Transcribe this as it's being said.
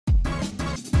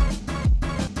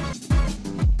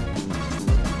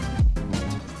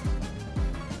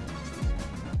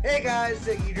Hey guys,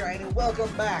 Ziggy and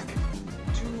welcome back to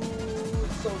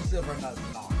SoulSilver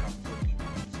Nuzlocke of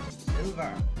Pokémon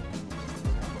SoulSilver.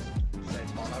 I said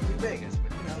Fallout New Vegas,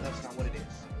 but you know, that's not what it is,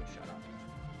 so shut up.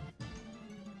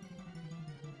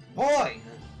 Boy!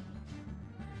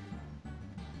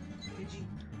 Pidgey?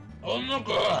 Oh my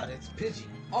god, it's Pidgey.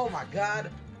 Oh my god,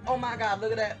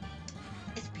 look at that.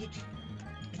 It's Pidgey.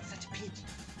 It's such a Pidgey.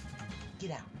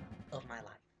 Get out of my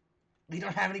life. We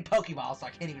don't have any Pokeballs, so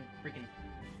I can't even freaking...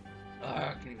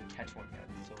 I can't even catch one yet.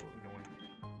 It's so annoying.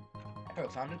 Arrow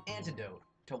found an antidote.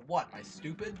 To what? Am I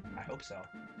stupid? I hope so.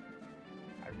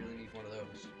 I really need one of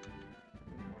those.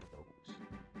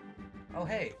 Oh,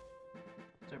 hey.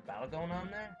 Is there a battle going on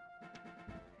there?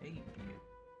 Hey.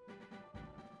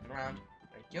 Turn around.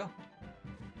 Thank you.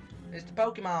 Mr.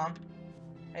 Pokemon.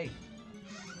 Hey.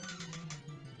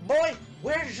 Boy,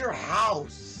 where's your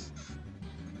house?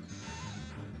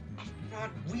 Not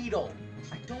Weedle.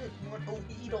 I don't want a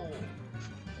Weedle.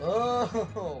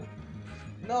 Oh.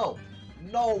 No.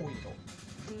 No, Weedle.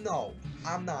 No.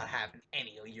 I'm not having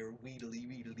any of your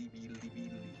Weedly.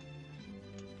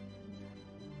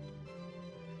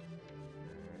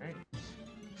 Alright.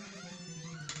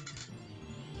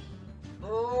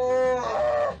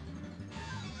 Oh.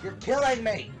 You're killing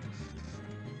me.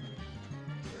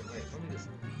 Wait, let me just...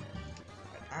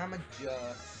 I'ma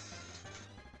just...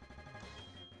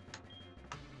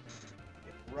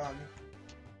 Run.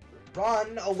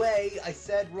 Run away! I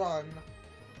said run.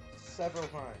 Several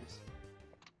times.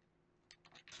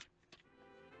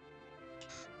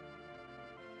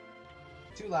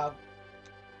 Too loud.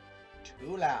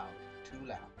 Too loud. Too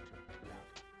loud.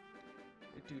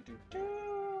 Too loud.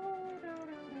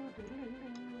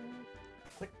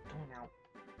 Quit going out.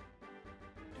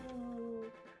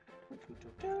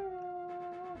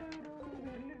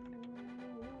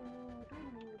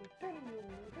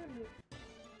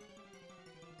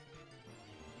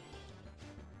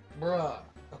 Bruh.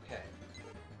 Okay.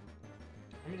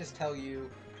 Let me just tell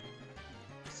you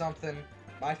something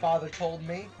my father told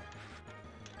me.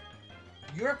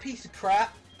 You're a piece of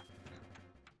crap,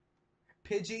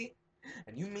 Pidgey,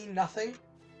 and you mean nothing,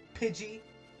 Pidgey.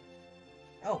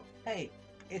 Oh, hey,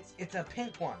 it's a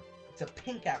pink one. It's a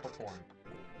pink apricorn.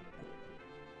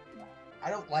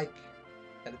 I don't like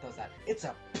that it does that. It's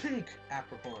a pink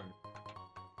apricorn.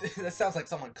 That sounds like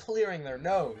someone clearing their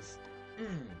nose.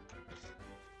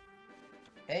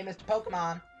 Hey, Mr.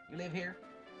 Pokemon, you live here?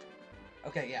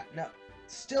 Okay, yeah, no.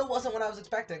 Still wasn't what I was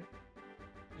expecting.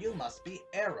 You must be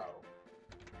Arrow.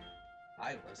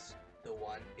 I was the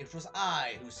one. It was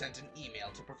I who sent an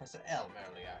email to Professor Elm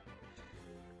earlier.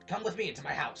 Come with me into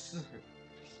my house.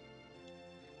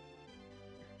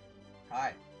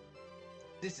 Hi.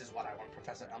 This is what I want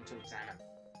Professor Elm to examine.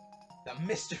 The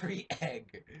mystery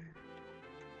egg.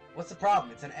 What's the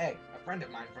problem? It's an egg. A friend of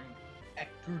mine from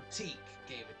Ekrutique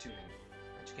gave it to me.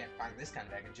 You can't find this kind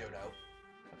of egg in Johto.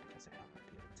 But Professor Elm might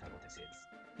be able to tell what this is.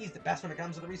 He's the best when it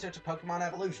comes to the research of Pokemon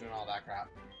evolution and all that crap.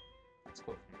 That's a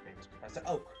quote from the famous Professor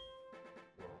Oak.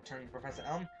 You're returning to Professor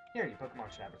Elm? Here, you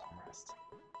Pokemon should have some rest.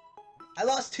 I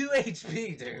lost 2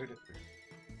 HP, dude!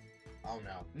 Oh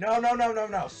no.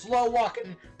 No. Slow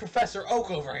walking Professor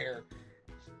Oak over here.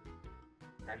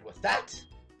 And with that,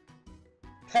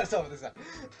 that's over this time.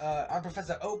 I'm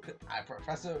Professor Oak. I'm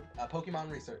a Pokemon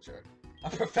researcher. A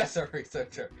professor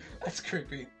researcher. That's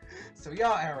creepy. So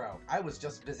yeah, Arrow. I was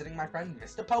just visiting my friend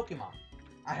Mr. Pokemon.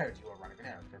 I heard you were running an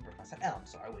errand for Professor Elm,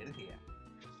 so I waited here.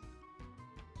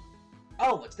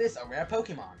 Oh, what's this? A rare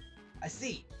Pokemon. I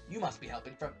see. You must be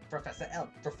helping Professor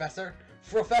Elm. Professor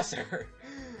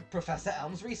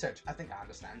Elm's research. I think I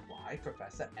understand why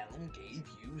Professor Elm gave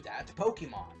you that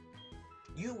Pokemon.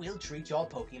 You will treat your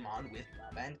Pokemon with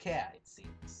love and care, it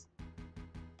seems.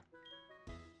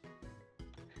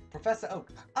 Professor Oak.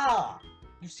 Ah!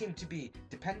 You seem to be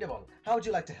dependable. How would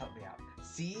you like to help me out?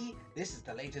 See? This is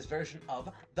the latest version of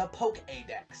the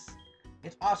Pokédex.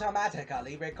 It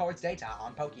automatically records data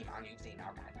on Pokemon you've seen.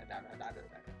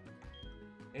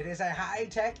 It is a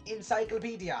high-tech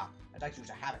encyclopedia. I'd like you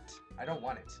to have it. I don't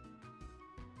want it.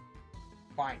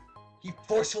 Fine. He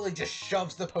forcefully just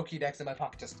shoves the Pokédex in my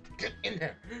pocket. Just get in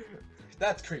there.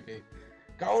 That's creepy.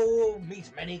 Go meet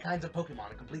many kinds of Pokemon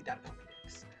and complete that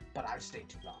Pokédex. But I've stayed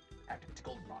too long. Activate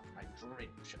Goldenrod for my dream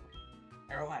show.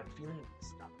 Arrow, I have a feeling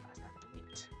it's not the last time we'll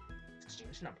meet. Let's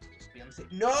exchange numbers. Just be on the same.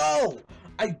 No!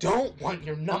 I don't want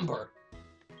your number!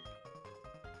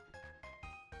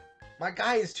 My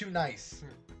guy is too nice.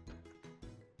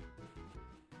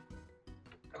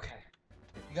 Okay.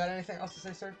 You got anything else to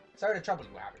say, sir? Sorry to trouble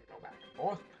you having to go back and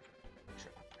forth.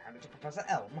 Sure, hand it to Professor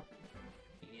Elm.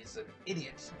 He is an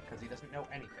idiot because he doesn't know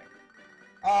anything.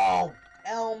 Oh,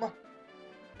 Elm!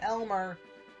 Elmer.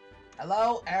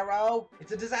 Hello, Arrow?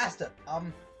 It's a disaster.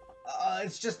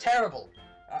 It's just terrible.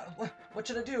 What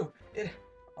should I do?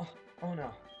 Oh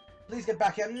no. Please get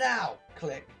back here now!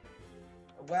 Click.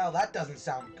 Well, that doesn't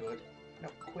sound good. No,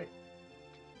 quit.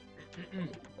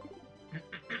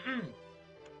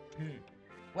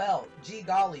 Well, gee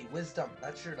golly, wisdom.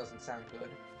 That sure doesn't sound good.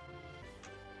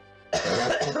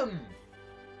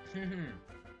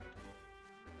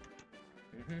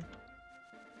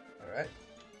 Alright.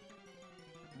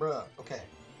 Bruh, okay.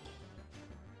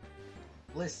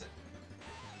 Listen.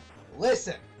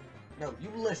 Listen! No, you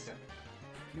listen.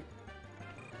 You...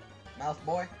 Mouse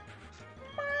boy?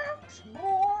 Mouse boy!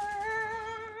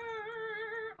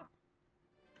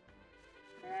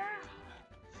 Yeah.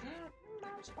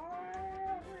 Mouse boy!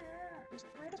 Yeah. He's the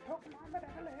greatest Pokemon that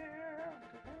ever lived.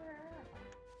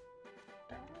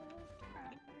 Don't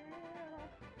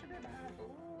to be bad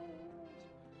fools.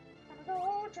 I'm gonna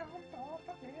go jump off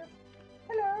a cliff.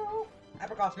 Hello!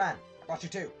 Apricots, man. I brought you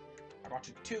two. I brought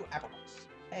you 2 apricots.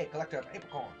 Hey, collector of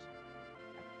apricorns.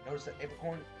 Notice that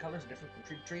apricorn colors are different from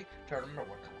tree to tree. Try to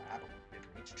remember what color apricorn is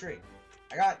from each tree.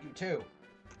 I got you 2.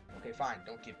 Okay, fine.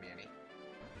 Don't give me any.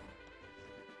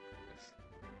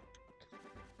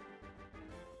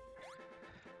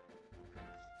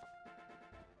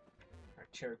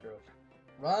 Alright, Cherry Grove.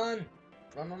 Run!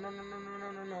 Run, run, run, run, run,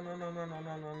 run, run, run, run, run, run, run,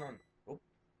 run, run, run. Oh,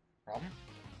 problem?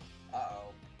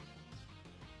 Uh-oh.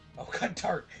 Oh, it got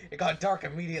dark. It got dark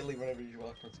immediately whenever you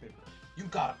walked on screen. You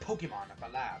got a Pokemon at the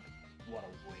lab. What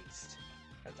a waste.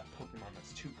 That's a Pokemon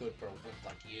that's too good for a wimp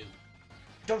like you.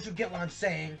 Don't you get what I'm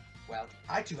saying? Well,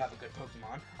 I too have a good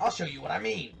Pokemon. I'll show you what I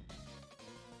mean.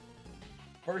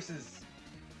 Versus...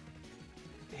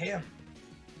 him.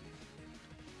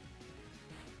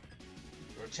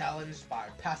 You're challenged by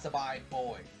Passerby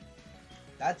Boy.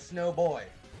 That's no boy.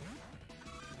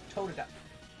 Totodile.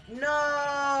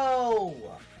 No!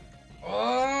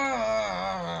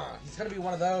 He's gonna be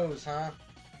one of those, huh?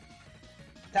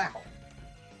 Tackle.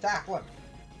 Tackle him.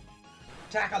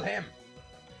 Tackle him.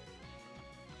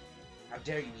 How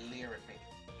dare you leer at me?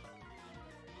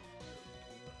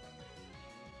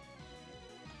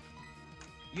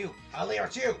 You. I'll leer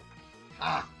at you.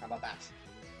 Ha! How about that?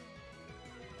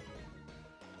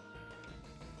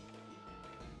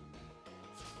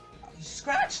 You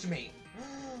scratched me.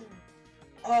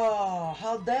 Oh,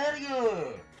 how dare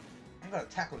you! I'm gonna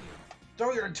tackle you.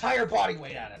 Throw your entire body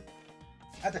weight at him.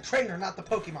 At the trainer, not the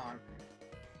Pokemon.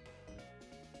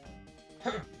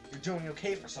 You're doing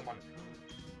okay for someone.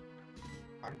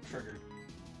 I'm triggered.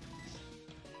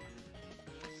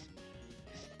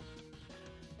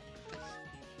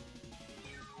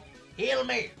 Heal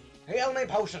me! Heal me,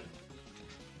 potion!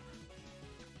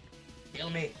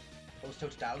 Heal me! Those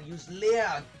Totodile use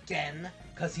Leer again,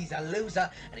 cause he's a loser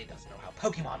and he doesn't know how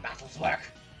Pokemon battles work.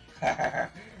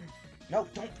 No,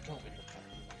 don't go in the car.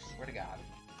 I swear to God.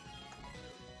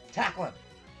 Tackle him.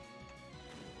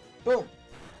 Boom.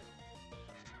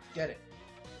 Get it.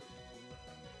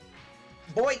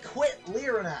 Boy, quit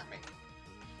leering at me.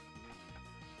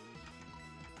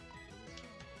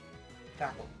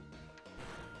 Tackle.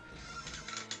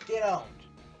 Get owned.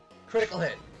 Critical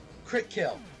hit. Crit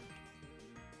kill.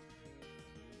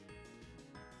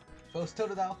 Both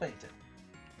Totodile fainted.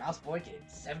 Mouse Boy gained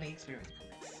 70 experience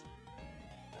points.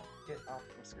 Get off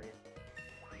the screen.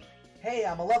 Hey,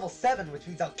 I'm a level 7, which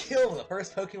means I'll kill the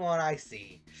first Pokemon I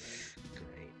see.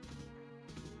 Great.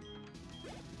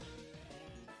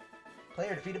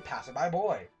 Player defeated Passerby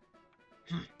Boy.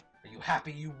 Are you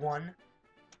happy you won?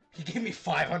 He gave me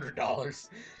 $500.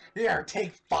 Here,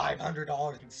 take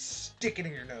 $500 and stick it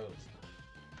in your nose.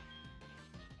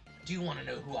 Do you want to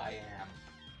know who I am?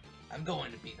 I'm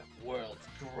going to be the world's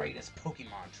greatest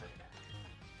Pokemon trainer.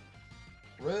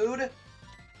 Rude?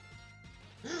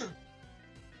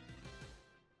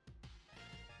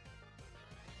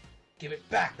 Give it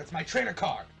back, that's my trainer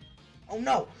card! Oh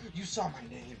no, you saw my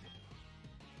name.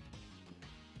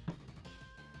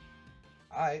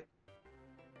 Alright.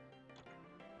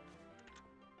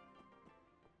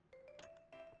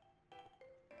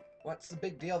 What's the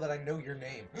big deal that I know your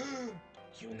name?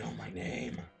 You know my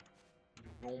name.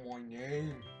 You know my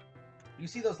name. You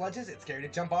see those ledges? It's scary to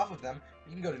jump off of them.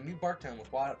 You can go to New Barktown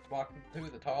with walking through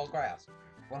the tall grass.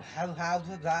 Well, how's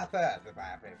that?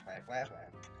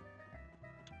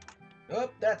 Oh,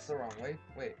 that's the wrong way.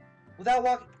 Wait. Without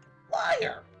walking...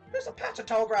 Liar! There's a patch of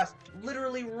tall grass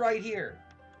literally right here.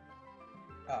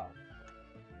 Oh.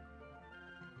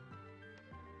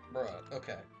 Bruh,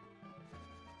 okay.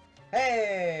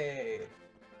 Hey!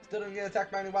 Still didn't get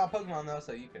attacked by any wild Pokemon though,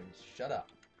 so you can shut up.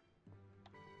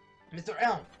 Mr.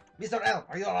 Elm! Mr. Elm,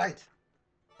 are you alright?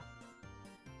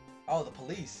 Oh, the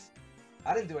police.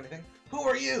 I didn't do anything. Who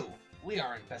are you? We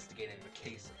are investigating the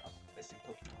case of missing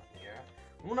Pokemon here.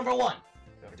 Rule number 1.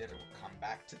 Whoever did it will come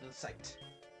back to the site.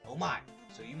 Oh my,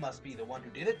 so you must be the one who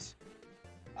did it?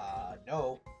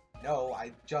 No. No,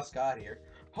 I just got here.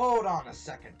 Hold on a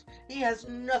second. He has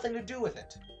nothing to do with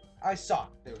it. I saw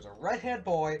there was a red-haired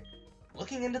boy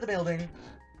looking into the building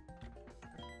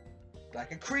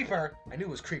like a creeper. I knew it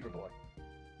was Creeper Boy.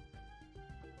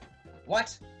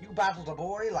 What? You battled a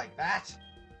boy like that?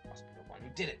 Must be the one who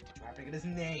did it. Did you happen to get his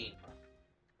name?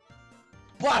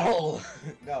 Butthole!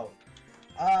 No.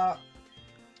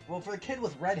 Well, for a kid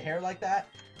with red hair like that,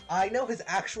 I know his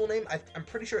actual name. I'm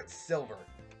pretty sure it's Silver.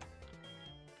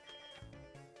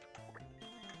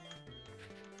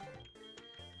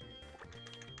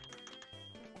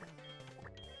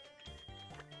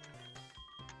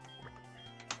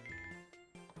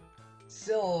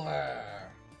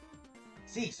 Silver.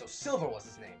 See, so Silver was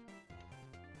his name.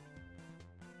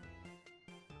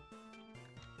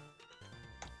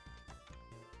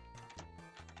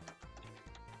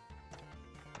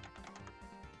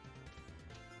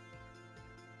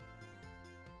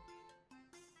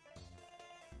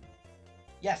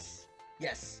 Yes.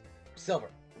 Yes.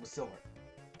 Silver. It was Silver.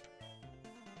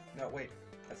 No, wait.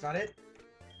 That's not it?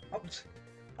 Oh.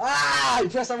 Ah! You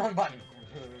pressed the wrong button.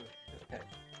 Okay.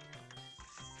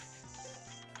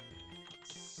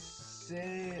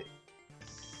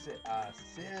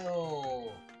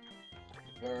 Silver.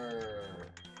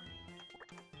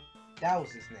 That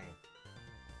was his name.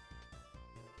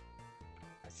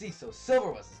 I see, so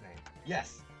Silver was his name.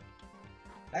 Yes.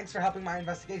 Thanks for helping my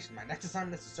investigation. My next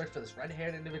assignment is to search for this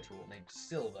red-haired individual named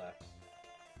Silver.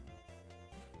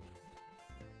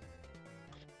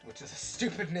 Which is a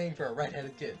stupid name for a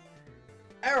red-headed kid.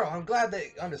 Arrow, I'm glad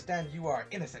they understand you are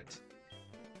innocent.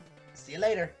 See you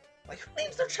later. Like, who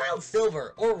names their child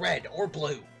Silver, or Red, or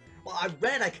Blue? Well,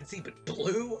 Red I can see, but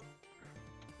Blue?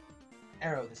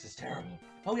 Arrow, this is terrible.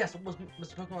 Oh yes, what was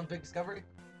Mr. Pokemon's big discovery?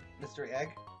 Mystery Egg?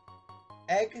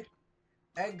 Egg?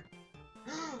 Egg?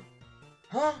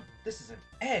 Huh? This is an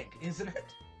egg, isn't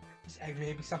it? This egg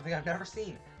may be something I've never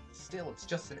seen. Still, it's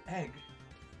just an egg.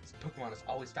 This Pokemon is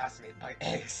always fascinated by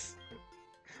eggs.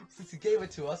 Since he gave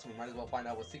it to us, we might as well find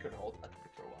out what secret it holds. Let's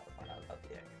wait for a while to find out about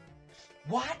the egg.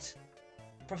 What?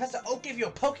 Professor Oak gave you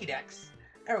a Pokédex!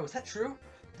 Arrow, is that true?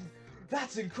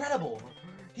 That's incredible!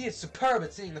 He is superb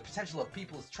at seeing the potential of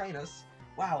people as trainers.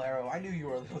 Wow, Arrow, I knew you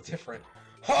were a little different.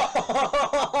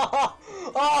 Oh,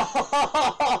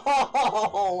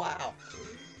 wow!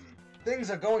 Things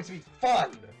are going to be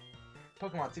fun!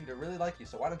 Pokemon seem to really like you,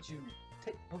 so why don't you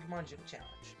take the Pokemon Gym Challenge?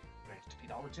 If you manage to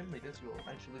beat all the gym leaders, we will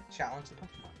eventually challenge the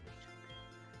Pokemon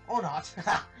League. Or not!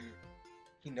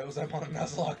 He knows I'm on a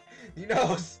Nuzlocke. He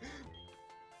knows!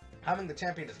 Having the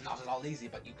champion is not at all easy,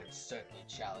 but you can certainly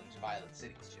challenge Violet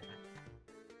City's gym.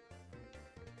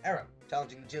 Arrow,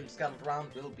 challenging the gym scattered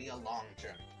around will be a long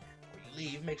journey. Before you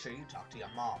leave, make sure you talk to your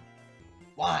mom.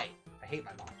 Why? I hate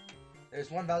my mom.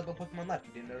 There's one valuable Pokemon left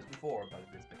you didn't notice before, but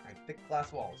it is behind thick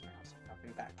glass walls now, so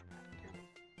nothing back from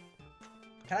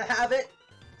that. Can I have it?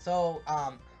 So,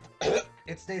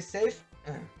 it stays safe?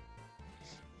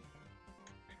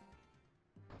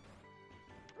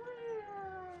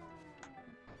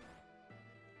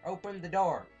 Open the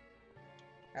door.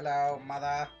 Hello,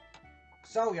 mother.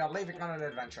 So, you're leaving on an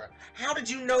adventure. How did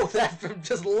you know that from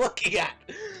just looking at?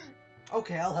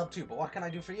 Okay, I'll help too, but what can I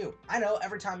do for you? I know,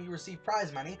 every time you receive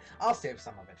prize money, I'll save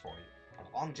some of it for you. On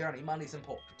a long journey, money's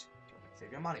important. Do you want me to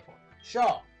save your money for it?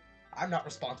 Sure. I'm not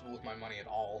responsible with my money at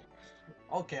all.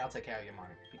 Okay, I'll take care of your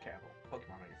money. Be careful.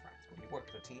 Pokemon are your friends. When you work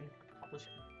as a team, accomplish it.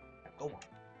 Now, go on.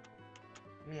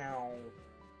 Meow.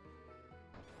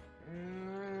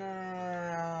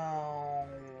 Meow.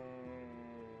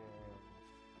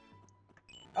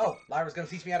 Oh, Lyra's gonna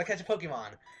teach me how to catch a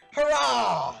Pokemon.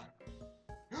 Hurrah!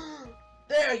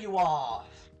 There you are!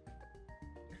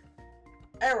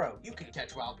 Arrow, you can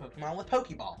catch wild Pokemon with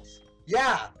Pokeballs.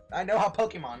 Yeah, I know how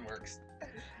Pokemon works.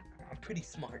 I'm pretty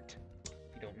smart.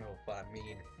 You don't know what I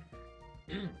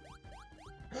mean.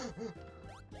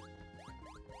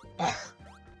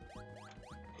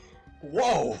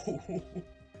 Whoa!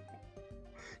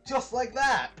 Just like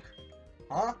that!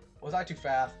 Huh? Was I too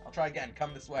fast? I'll try again.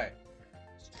 Come this way.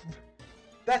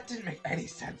 That didn't make any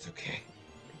sense, okay?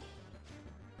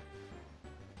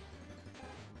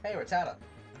 Hey, Rattata.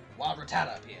 Wild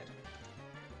Rattata appeared.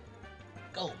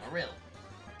 Go, Marill.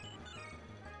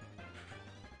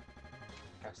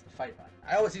 Press the fight button.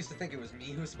 I always used to think it was me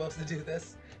who was supposed to do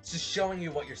this. It's just showing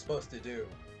you what you're supposed to do.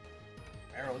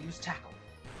 Arrow, use Tackle.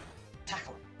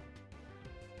 Tackle him.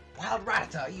 Wild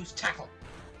Rattata, use Tackle.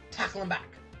 Tackle him back.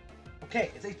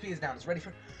 Okay, its HP is down. It's ready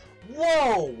for...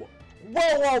 Whoa!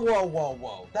 Whoa, whoa, whoa, whoa,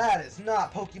 whoa. That is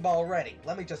not Pokeball ready.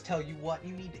 Let me just tell you what,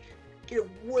 you need to get it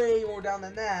way more down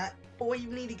than that. Boy, you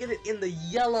need to get it in the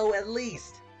yellow at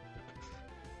least.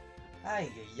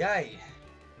 Ay, ay, ay.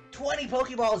 20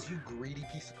 Pokeballs, you greedy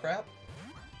piece of crap.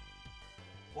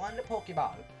 One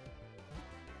Pokeball.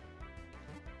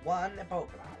 One Pokeball.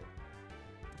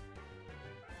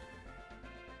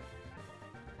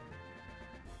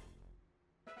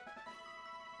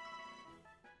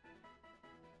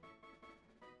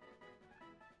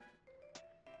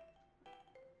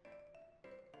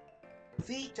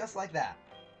 See? Just like that.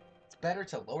 It's better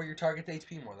to lower your target's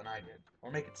HP more than I did.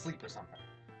 Or make it sleep or something.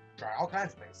 Try all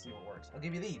kinds of things, see what works. I'll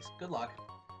give you these. Good luck.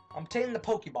 I'm obtaining the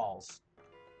Pokeballs.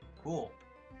 Cool.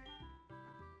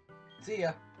 See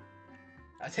ya.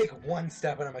 I take one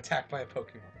step and I'm attacked by a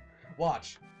Pokemon.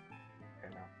 Watch.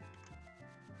 Okay, now.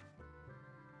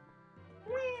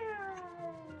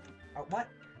 Oh, what?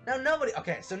 Now nobody...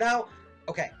 Okay, so now...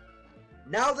 Okay.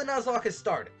 Now the Nuzlocke has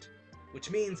started. Which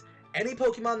means any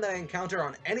Pokemon that I encounter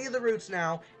on any of the routes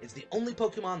now is the only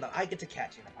Pokemon that I get to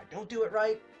catch. And if I don't do it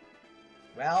right,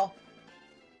 well,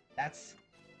 that's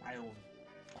my own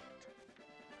fault.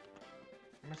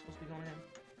 Where am I supposed to be going in?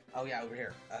 Oh yeah, over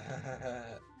here.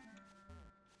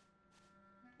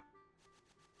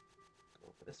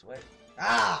 Go this way.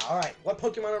 Ah, alright. What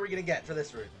Pokemon are we gonna get for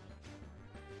this route?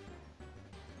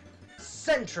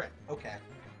 Sentret! Okay.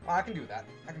 Oh, I can do that.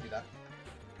 I can do that.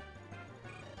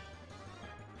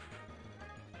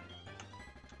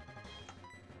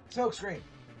 Smoke screen.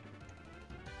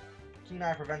 Keen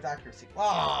eye prevents accuracy.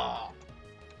 Ah!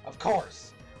 Of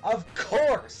course! Of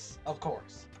course! Of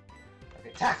course!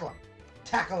 Okay, tackle him!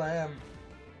 Tackle him!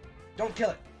 Don't kill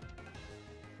it!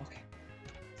 Okay.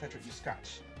 Sentret, you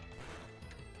scratch.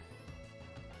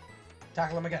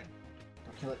 Tackle him again.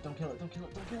 Don't kill it, don't kill it, don't kill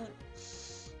it, don't kill it!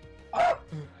 Oh!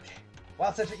 Okay.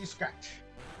 Wild Sentret, you scratch.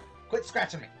 Quit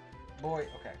scratching me! Boy,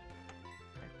 okay.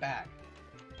 Okay, bag.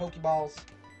 Pokeballs.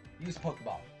 Use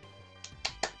Pokeball.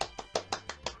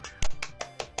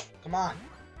 Come on.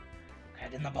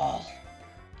 Get in the ball.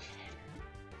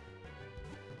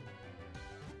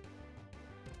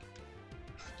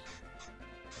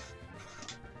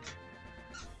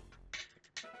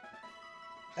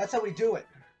 That's how we do it.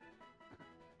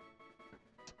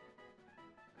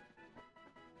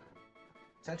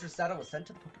 Sentret's data was sent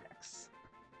to the Pokédex.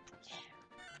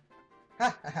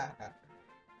 Yeah.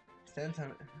 Sent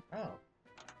on. Oh.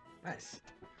 Nice.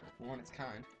 One its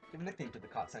kind. Give a nickname to the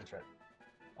caught Sentret.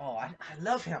 Oh, I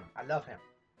love him. I love him.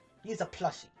 He's a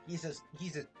plushie. He's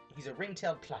a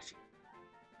ring-tailed plushie.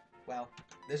 Well,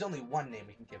 there's only one name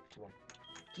we can give to him.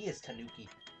 He is Tanuki.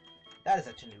 That is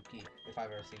a Tanuki, if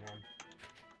I've ever seen one.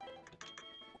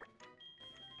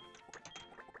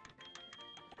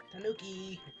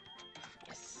 Tanuki!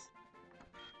 Yes!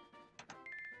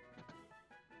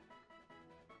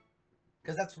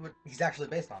 Because that's what he's actually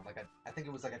based on. Like, I think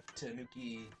it was like a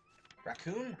Tanuki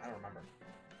raccoon? I don't remember.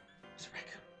 It's a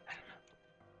raccoon. I don't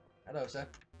know. Hello, sir.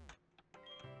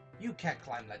 You can't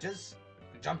climb ledges. You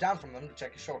can jump down from them to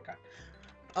check your shortcut.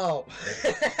 Oh.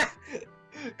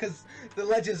 Because the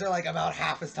ledges are like about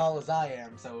half as tall as I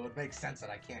am, so it would make sense that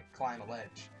I can't climb a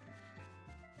ledge.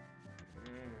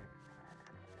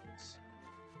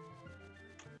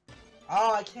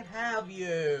 Oh, I can't have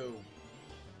you!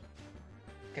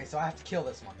 Okay, so I have to kill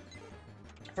this one.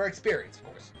 For experience, of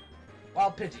course.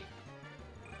 Wild Pidgey.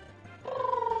 I'm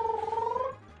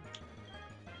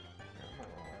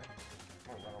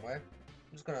gonna run away.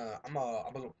 I'm just gonna, I'm gonna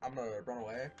run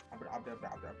away. Run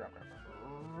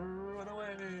away.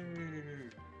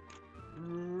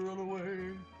 Run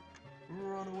away.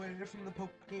 Run away from the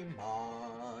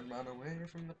Pokemon. Run away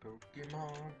from the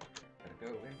Pokemon. Gotta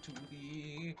go into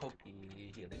the Poke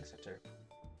Healing Center.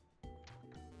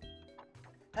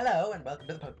 Hello, and welcome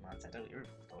to the Pokemon Center. We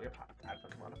restore your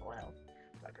Pokemon to full health.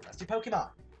 Like a rusty Pokemon.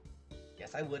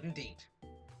 Yes, I would indeed.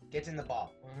 Get in the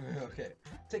ball. Okay.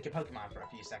 Take your Pokemon for a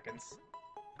few seconds.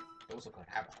 Those look like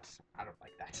eyeballs. I don't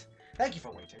like that. Thank you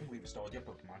for waiting. We restored your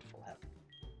Pokemon to full health.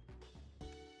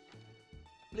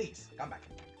 Please, come back.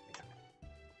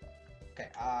 Okay,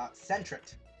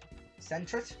 Sentret.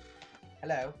 Sentret?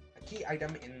 Hello. A key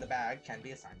item in the bag can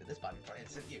be assigned to this button for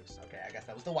instant use. Okay, I guess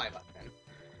that was the Y button then.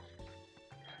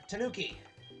 Tanuki.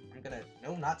 I'm gonna...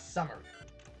 No, not Summer.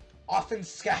 Often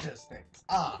scatters things.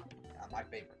 Ah, my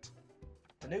favorite.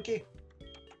 Tanuki. I'm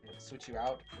gonna switch you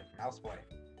out with Mouse Boy.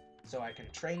 So I can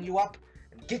train you up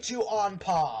and get you on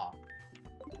par.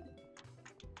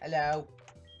 Hello.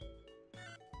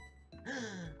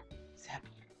 He's happy.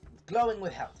 He's glowing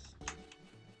with health.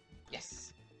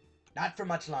 Yes. Not for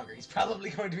much longer. He's probably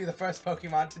going to be the first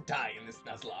Pokemon to die in this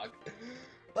Nuzlocke.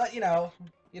 But, you know,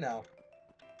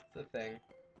 it's a thing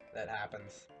that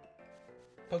happens.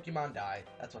 Pokemon die.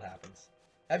 That's what happens.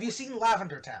 Have you seen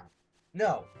Lavender Town?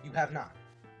 No, you have not.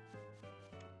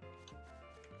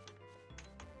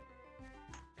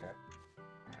 Okay.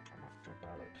 Alright, I'm not jumping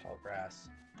out of the tall grass.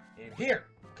 In here!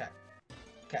 Okay.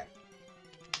 Okay.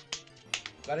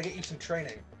 Gotta get you some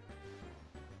training.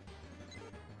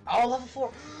 Oh, level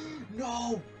 4!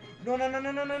 No! No, no, no,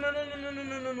 no, no, no, no, no, no, no, no,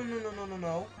 no, no, no, no, no, no,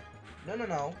 no. No, no,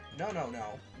 no. No, no,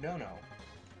 no. No, no.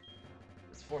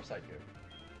 It's foresight here.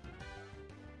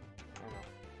 Oh, no.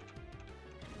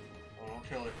 Oh, don't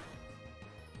kill it.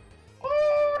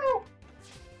 Oh, no!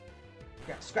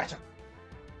 Okay, scratch him.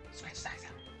 Scratch his eyes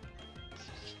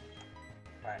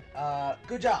out. Alright,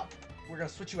 good job. We're gonna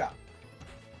switch you out.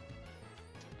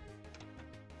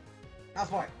 Mouse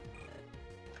boy.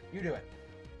 You do it.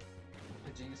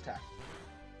 Did you use tack?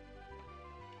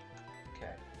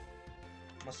 Okay.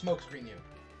 I'm gonna smoke screen you.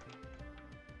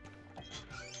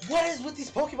 What is with these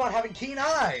Pokemon having keen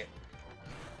eye?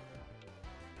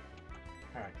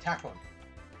 Alright, tackle him.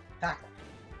 Tackle.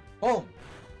 Boom!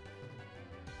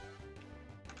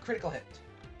 Critical hit.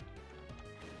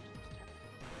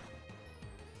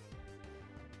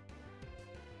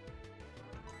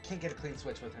 Can't get a clean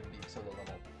switch with him being so low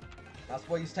level. Mouse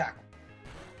boy, use tackle.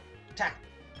 Tackle.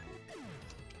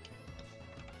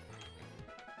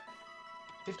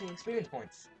 15 experience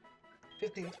points.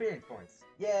 15 experience points.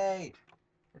 Yay!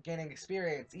 We're gaining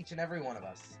experience, each and every one of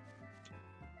us.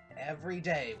 Every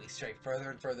day we stray further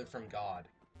and further from God.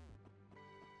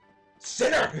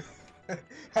 Sinner!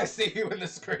 I see you in the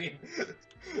screen.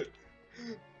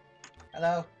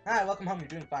 Hello. Hi, welcome home. You're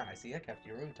doing fine. I see I kept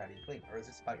your room tidy and clean. Or is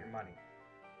this about your money?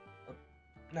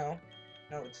 No.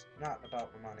 No, it's not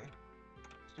about my money.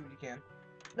 Just do what you can.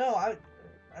 No, I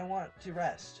want to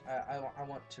rest. I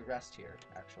want to rest here,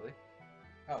 actually.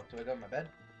 Oh, do I go to my bed?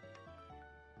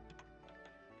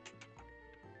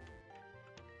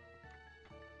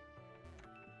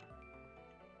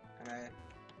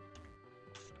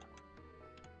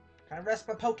 Can I rest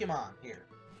my Pokemon here?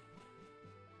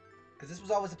 Because this was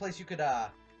always a place you could,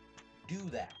 do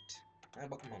that. Alright,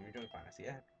 welcome home. You're doing fine. I see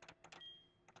ya.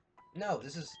 No,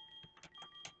 this is...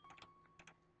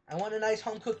 I want a nice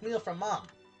home-cooked meal from Mom.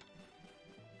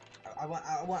 I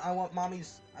want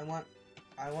Mommy's... I want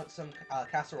some,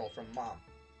 casserole from Mom.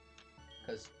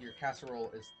 Because your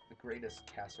casserole is the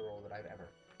greatest casserole that I've ever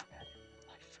had in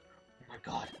life. Oh my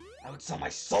god, I would sell my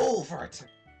soul for it!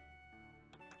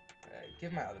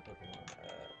 Give my other Pokemon,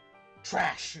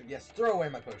 trash! Yes, throw away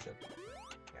my potion.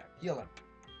 Yeah, heal him.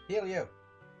 Heal you!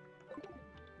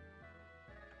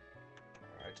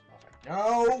 Alright, off I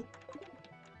go!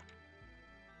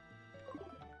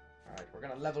 Alright, we're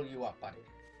gonna level you up, buddy.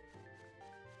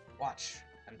 Watch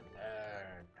and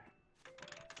learn.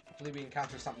 Hopefully we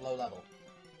encounter something low level.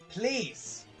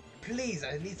 Please! Please,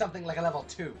 I need something like a level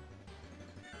 2.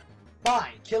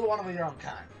 Fine, kill one of your own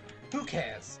kind. Who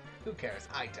cares? Who cares?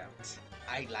 I don't.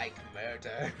 I like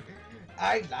murder.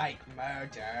 I like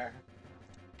murder.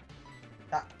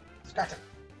 Ah, scratch him.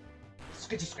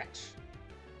 Scritchy scratch.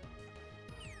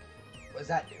 What does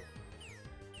that do?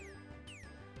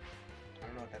 I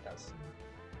don't know what that does.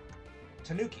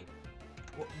 Tanuki.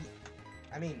 Well,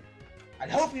 I mean,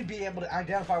 I'd hope you'd be able to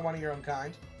identify one of your own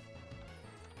kind.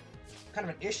 Kind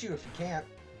of an issue if you can't.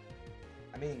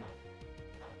 I mean...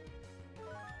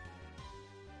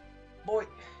 Boy...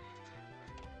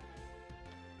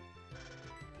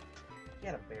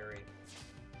 Get a berry.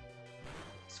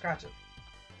 Scratch it.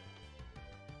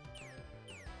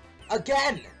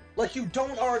 Again! Like you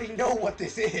don't already know what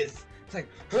this is! It's like,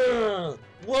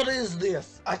 what is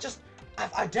this?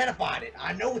 I've identified it.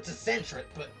 I know it's a Centret,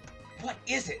 but what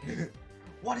is it?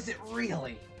 What is it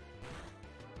really?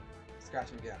 Scratch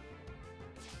him again.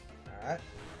 Alright.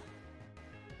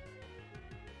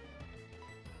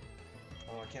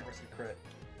 Oh, I can't risk a crit.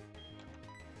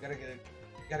 Gotta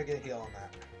get a heal on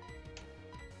that.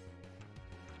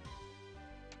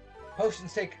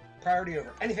 Potions take priority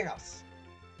over anything else.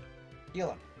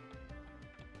 Heal him.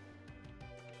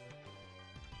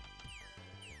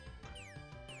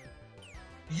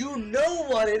 You know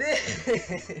what it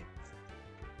is!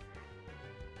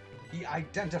 He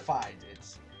identified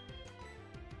it.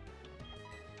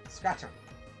 Scratch him.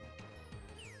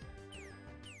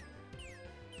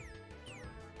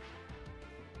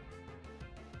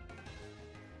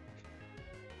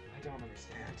 I don't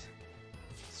understand.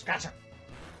 Scratch him.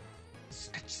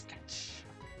 Scratch, scratch.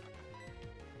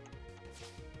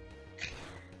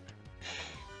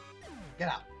 Get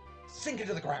out. Sink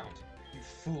into the ground. You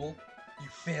fool. You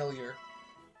failure.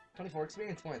 24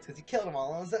 experience points because he killed them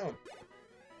all on his own.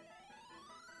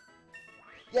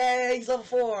 Yay, he's level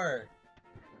 4!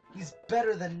 He's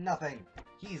better than nothing.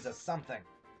 He's a something.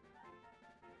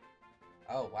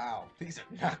 Oh, wow. These are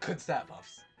not good stat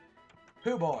buffs.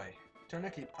 Hoo boy.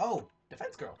 Tanuki. Oh,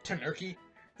 defense girl. Tanuki.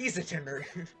 He's a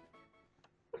Tanuki.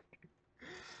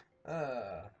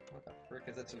 What the frick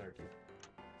is a Tanuki?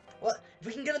 Well, if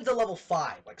we can get him to level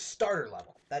 5, like starter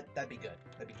level, that'd be good.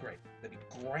 That'd be great. That'd be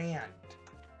grand.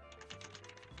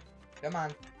 Come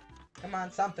on. Come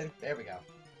on, something. There we go.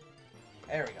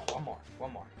 There we go. One more.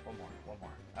 One more. One more. One more.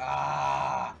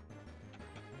 Ah!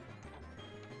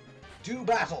 Do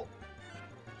battle!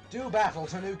 Do battle,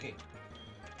 Tanuki!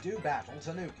 Do battle,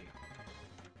 Tanuki!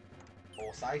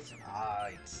 Foresight?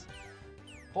 Aight.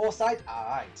 Foresight?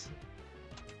 Aight.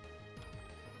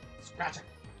 Scratching!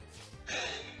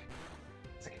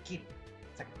 It's like a kitty.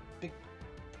 It's like a big...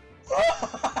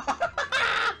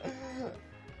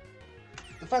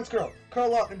 Defense girl!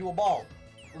 Curl up into a ball!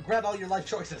 Regret all your life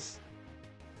choices!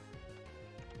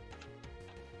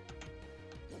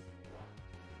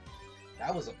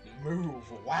 That was a move.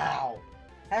 Wow.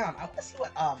 Hang on. I want to see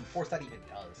what Foresight even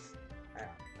does. Hang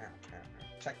on.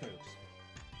 Check moves.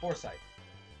 Foresight.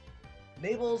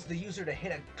 Enables the user to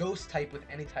hit a ghost type with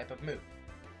any type of move.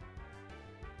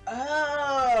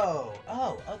 Oh.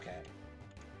 Oh, okay.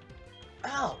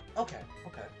 Oh, okay.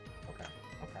 Okay. Okay.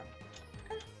 Okay.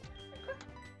 Okay.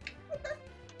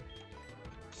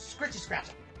 Scritchy scratch.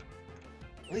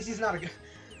 At least he's not a good...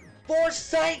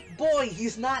 Foresight boy!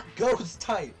 He's not ghost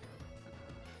type!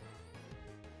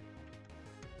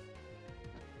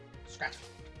 Scratch.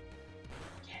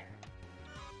 Yeah.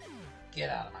 Get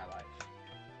out of my life.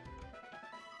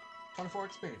 24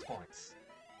 experience points.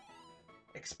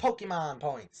 Pokemon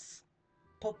points.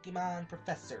 Pokemon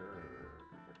Professor.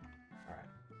 Alright.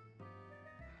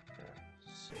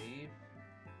 Save.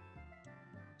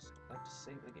 I'd like to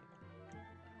save the game.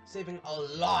 Saving a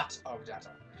lot of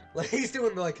data. Like he's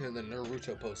doing like the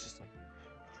Naruto pose, just like.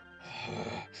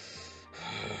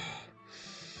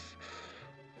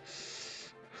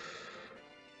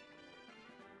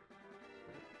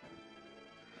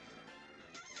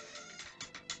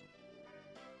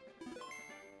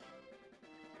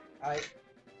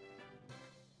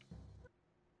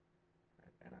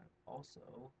 And I also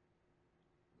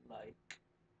like to...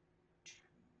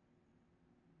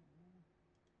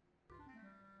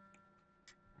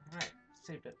 Alright,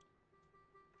 saved it.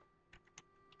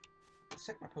 Let's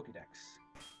check my Pokédex.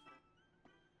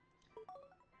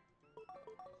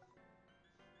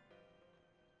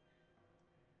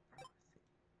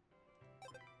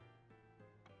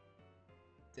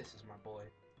 This is my boy.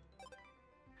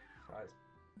 Size.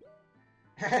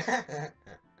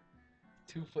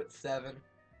 2'7".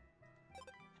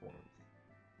 Form.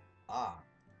 Ah.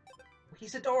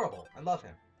 He's adorable. I love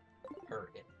him. Her,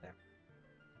 it, them.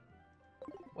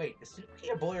 Wait, is Tanuki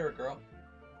a boy or a girl?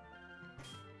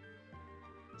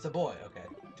 It's a boy, okay.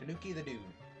 Tanuki the dude.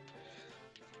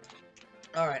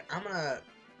 Alright, I'm gonna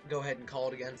go ahead and call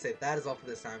it again. Say that is all for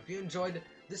this time. If you enjoyed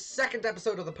the second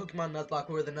episode of the Pokemon Nuzlocke,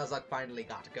 where the Nuzlocke finally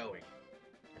got going.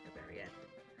 At the very end.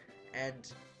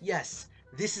 And, yes,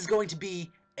 this is going to be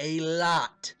a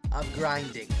lot of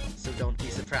grinding, so don't be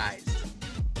surprised.